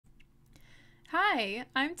Hi,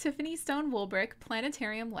 I'm Tiffany Stone-Woolbrick,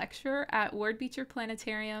 Planetarium Lecturer at Ward Beecher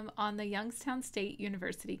Planetarium on the Youngstown State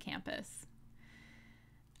University campus.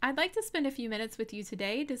 I'd like to spend a few minutes with you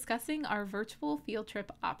today discussing our virtual field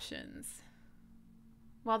trip options.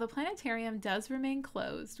 While the planetarium does remain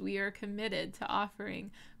closed, we are committed to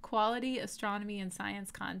offering quality astronomy and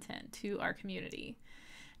science content to our community.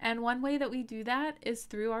 And one way that we do that is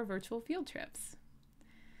through our virtual field trips.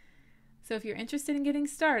 So if you're interested in getting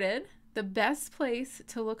started, the best place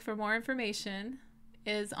to look for more information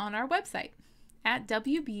is on our website at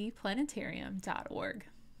wbplanetarium.org.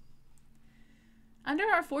 Under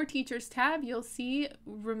our For Teachers tab, you'll see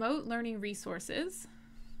Remote Learning Resources,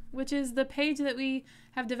 which is the page that we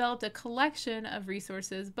have developed a collection of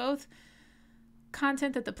resources, both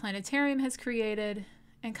content that the planetarium has created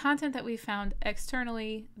and content that we found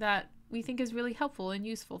externally that we think is really helpful and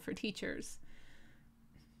useful for teachers.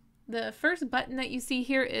 The first button that you see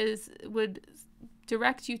here would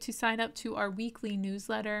direct you to sign up to our weekly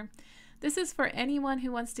newsletter. This is for anyone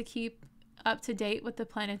who wants to keep up to date with the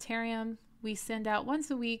planetarium. We send out once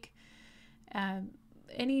a week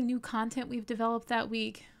any new content we've developed that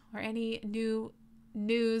week or any new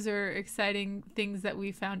news or exciting things that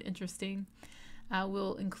we found interesting.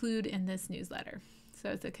 We'll include in this newsletter.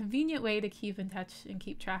 So it's a convenient way to keep in touch and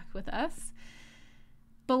keep track with us.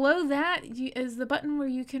 Below that is the button where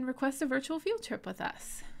you can request a virtual field trip with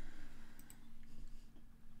us.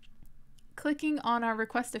 Clicking on our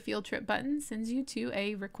Request a Field Trip button sends you to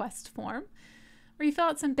a request form where you fill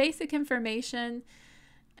out some basic information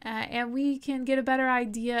and we can get a better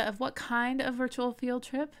idea of what kind of virtual field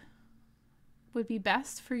trip would be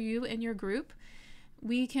best for you and your group.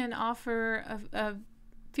 We can offer a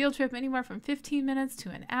field trip anywhere from 15 minutes to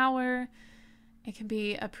an hour. It can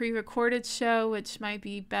be a pre-recorded show, which might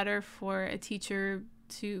be better for a teacher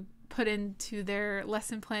to put into their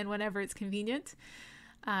lesson plan whenever it's convenient.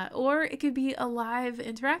 Or it could be a live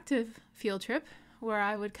interactive field trip where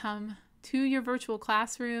I would come to your virtual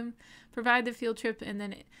classroom, provide the field trip, and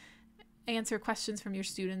then answer questions from your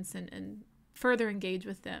students and further engage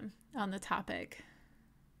with them on the topic.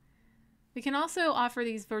 We can also offer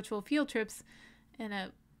these virtual field trips in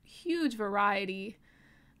a huge variety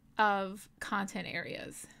of content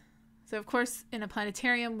areas. So of course, in a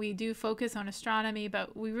planetarium, we do focus on astronomy,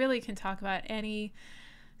 but we really can talk about any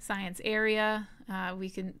science area.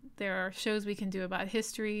 There are shows we can do about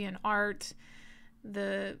history and art.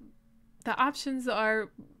 The options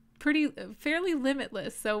are fairly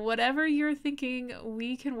limitless. So whatever you're thinking,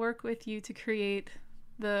 we can work with you to create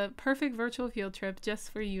the perfect virtual field trip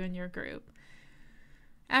just for you and your group.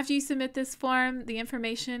 After you submit this form, the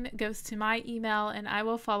information goes to my email and I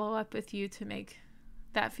will follow up with you to make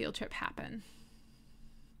that field trip happen.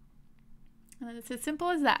 And it's as simple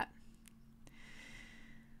as that.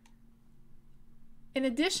 In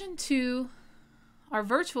addition to our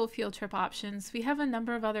virtual field trip options, we have a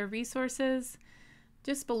number of other resources.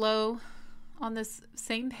 Just below on this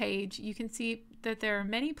same page, you can see that there are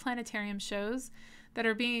many planetarium shows that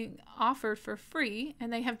are being offered for free,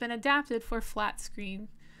 and they have been adapted for flat screen.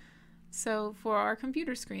 So for our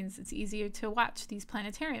computer screens, it's easier to watch these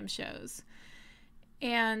planetarium shows.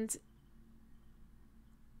 And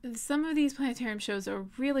some of these planetarium shows are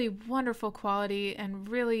really wonderful quality and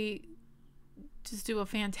really just do a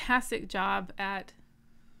fantastic job at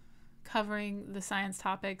covering the science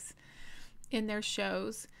topics in their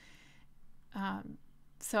shows.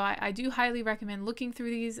 So I do highly recommend looking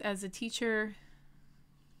through these as a teacher.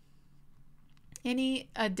 Any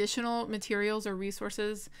additional materials or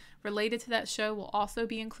resources related to that show will also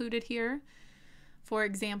be included here. For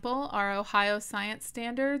example, our Ohio Science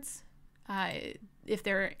Standards. If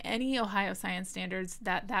there are any Ohio Science Standards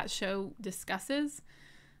that show discusses,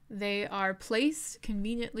 they are placed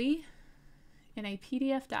conveniently in a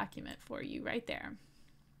PDF document for you right there.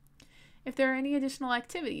 If there are any additional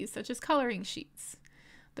activities, such as coloring sheets,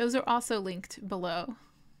 those are also linked below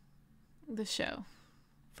the show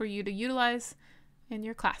for you to utilize in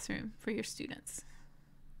your classroom for your students.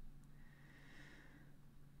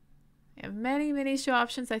 We have many, many show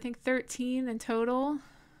options, I think 13 in total.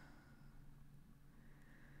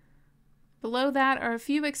 Below that are a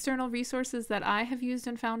few external resources that I have used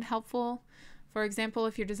and found helpful. For example,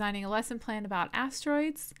 if you're designing a lesson plan about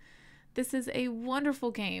asteroids, this is a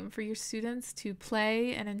wonderful game for your students to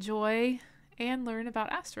play and enjoy and learn about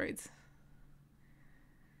asteroids.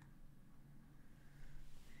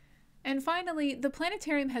 And finally, the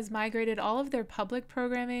planetarium has migrated all of their public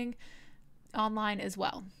programming online as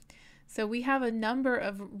well. So we have a number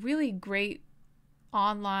of really great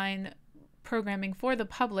online programming for the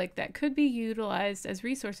public that could be utilized as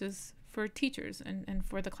resources for teachers and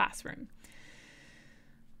for the classroom.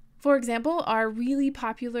 For example, our really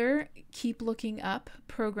popular Keep Looking Up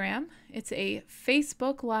program. It's a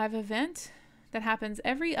Facebook Live event that happens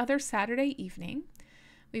every other Saturday evening.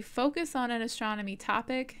 We focus on an astronomy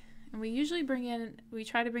topic, and we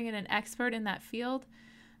try to bring in an expert in that field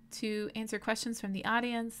to answer questions from the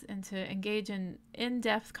audience and to engage in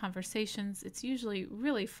in-depth conversations. It's usually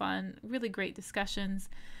really fun, really great discussions.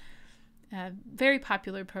 Very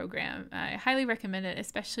popular program. I highly recommend it,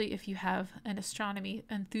 especially if you have an astronomy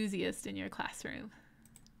enthusiast in your classroom.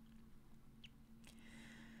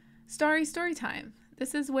 Starry Story Time.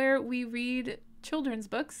 This is where we read children's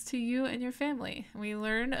books to you and your family. We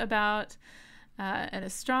learn about an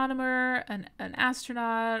astronomer, an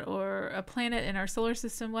astronaut, or a planet in our solar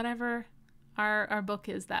system, whatever our book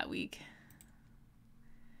is that week.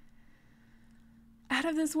 Out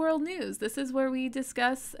of This World News. This is where we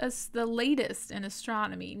discuss the latest in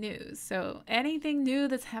astronomy news. So anything new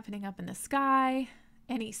that's happening up in the sky,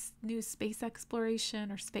 any new space exploration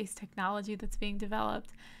or space technology that's being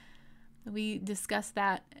developed, we discuss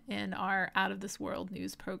that in our Out of This World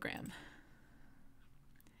News program.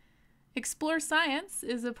 Explore Science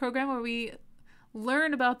is a program where we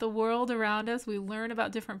learn about the world around us. We learn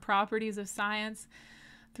about different properties of science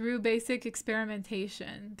through basic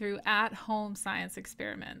experimentation, through at-home science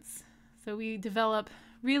experiments. So we develop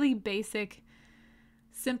really basic,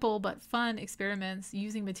 simple but fun experiments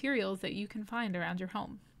using materials that you can find around your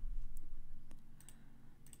home.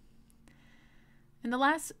 And the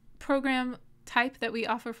last program type that we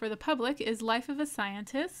offer for the public is Life of a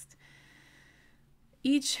Scientist.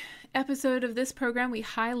 Each episode of this program, we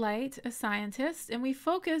highlight a scientist and we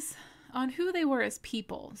focus on who they were as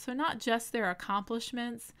people. So not just their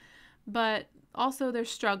accomplishments, but also their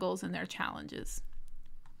struggles and their challenges.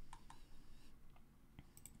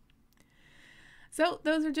 So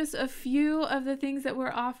those are just a few of the things that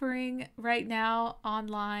we're offering right now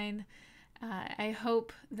online. I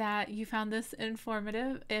hope that you found this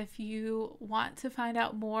informative. If you want to find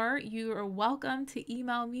out more, you are welcome to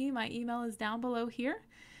email me. My email is down below here.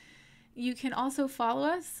 You can also follow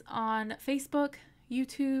us on Facebook,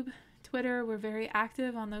 YouTube, Twitter. We're very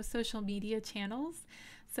active on those social media channels,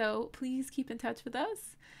 so please keep in touch with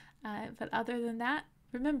us. But other than that,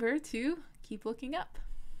 remember to keep looking up.